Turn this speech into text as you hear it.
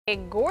A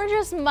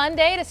gorgeous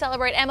Monday to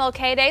celebrate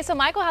MLK Day. So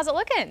Michael, how's it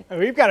looking?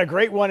 We've got a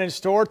great one in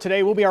store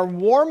today. Will be our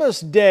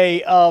warmest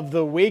day of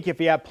the week.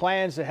 If you have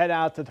plans to head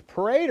out to the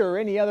parade or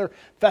any other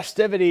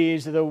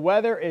festivities, the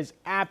weather is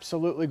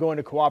absolutely going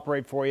to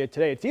cooperate for you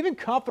today. It's even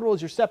comfortable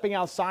as you're stepping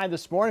outside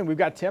this morning. We've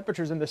got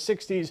temperatures in the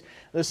 60s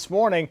this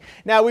morning.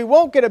 Now, we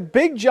won't get a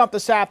big jump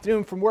this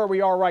afternoon from where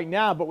we are right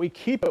now, but we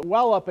keep it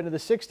well up into the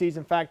 60s.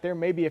 In fact, there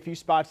may be a few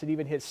spots that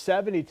even hit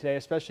 70 today,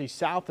 especially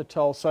south of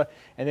Tulsa,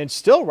 and then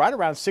still right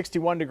around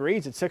 61 degrees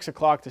at 6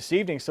 o'clock this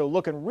evening. So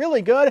looking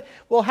really good.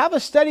 We'll have a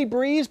steady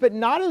breeze, but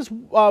not as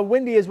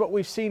windy as what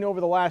we've seen over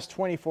the last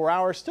 24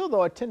 hours. Still,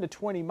 though, a 10 to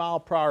 20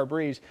 mile per hour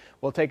breeze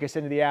will take us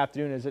into the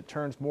afternoon as it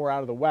turns more out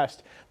of the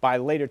west by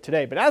later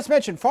today. But as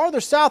mentioned, farther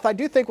south, I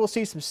do think we'll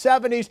see some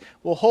 70s.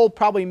 We'll hold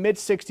probably mid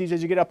 60s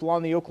as you get up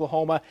along the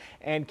Oklahoma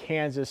and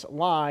Kansas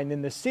line.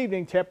 Then this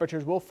evening,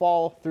 temperatures will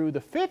fall through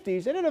the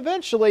 50s, and then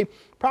eventually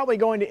probably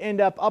going to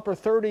end up upper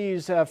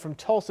 30s from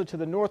Tulsa to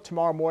the north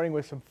tomorrow morning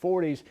with some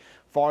 40s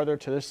farther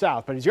to the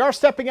south. But as you are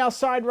stepping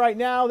outside right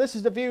now, this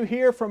is the view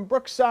here from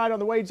Brookside on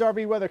the Wade's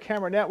RV Weather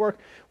Camera Network.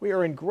 We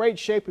are in great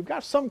shape. We've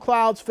got some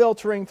clouds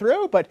filtering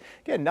through, but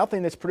again,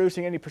 nothing that's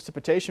producing any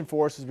precipitation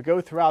for us as we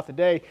go throughout the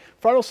day.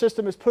 Frontal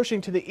system is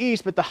pushing to the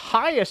east, but the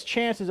highest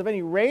chances of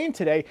any rain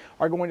today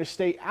are going to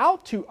stay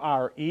out to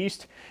our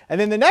east. And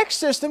then the next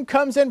system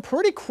comes in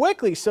pretty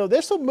quickly, so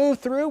this will move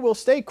through. We'll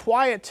stay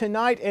quiet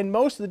tonight and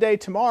most of the day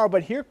tomorrow,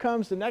 but here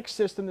comes the next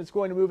system that's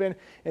going to move in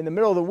the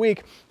middle of the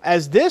week.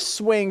 As this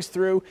swings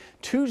through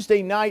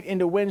Tuesday night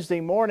into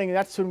Wednesday morning,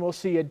 that's when we'll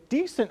see a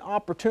decent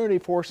opportunity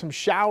for some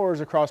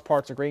showers across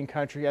parts of green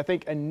country. I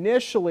think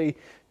initially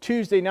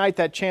Tuesday night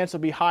that chance will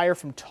be higher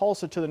from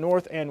Tulsa to the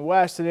north and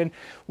west, and then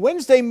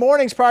Wednesday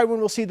morning is probably when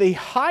we'll see the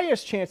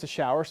highest chance of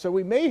showers. So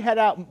we may head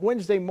out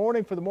Wednesday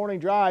morning for the morning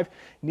drive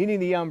needing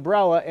the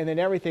umbrella, and then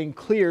everything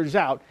clears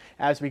out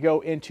as we go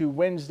into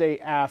Wednesday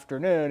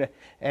afternoon,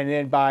 and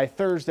then by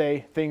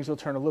Thursday things will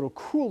turn a little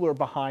cooler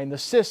behind the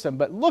system.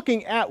 But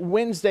looking at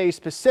Wednesday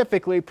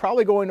specifically,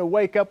 probably going to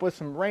wake up with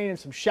some rain and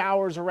some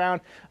showers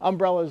around.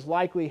 Umbrellas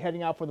likely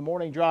heading out for the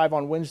morning drive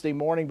on Wednesday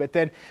morning, but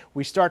then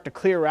we start to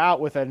clear out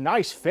with a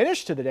nice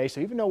finish to the day.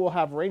 So even though we'll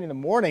have rain in the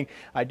morning,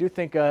 I do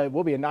think it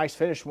will be a nice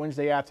finish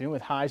Wednesday afternoon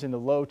with highs in the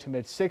low to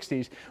mid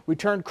 60s. We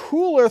turn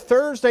cooler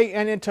Thursday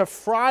and into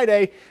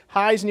Friday.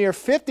 Highs near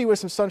 50 with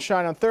some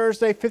sunshine on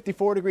Thursday,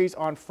 54 degrees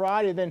on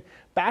Friday, then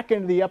back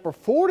into the upper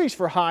 40s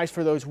for highs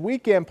for those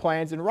weekend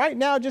plans. And right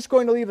now, just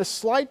going to leave a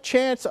slight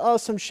chance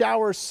of some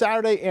showers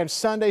Saturday and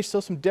Sunday.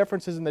 Still some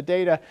differences in the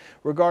data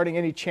regarding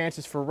any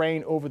chances for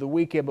rain over the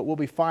weekend, but we'll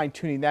be fine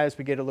tuning that as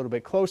we get a little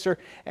bit closer.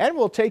 And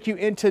we'll take you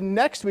into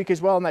next week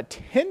as well in that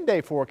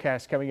 10-day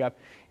forecast coming up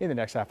in the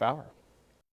next half hour.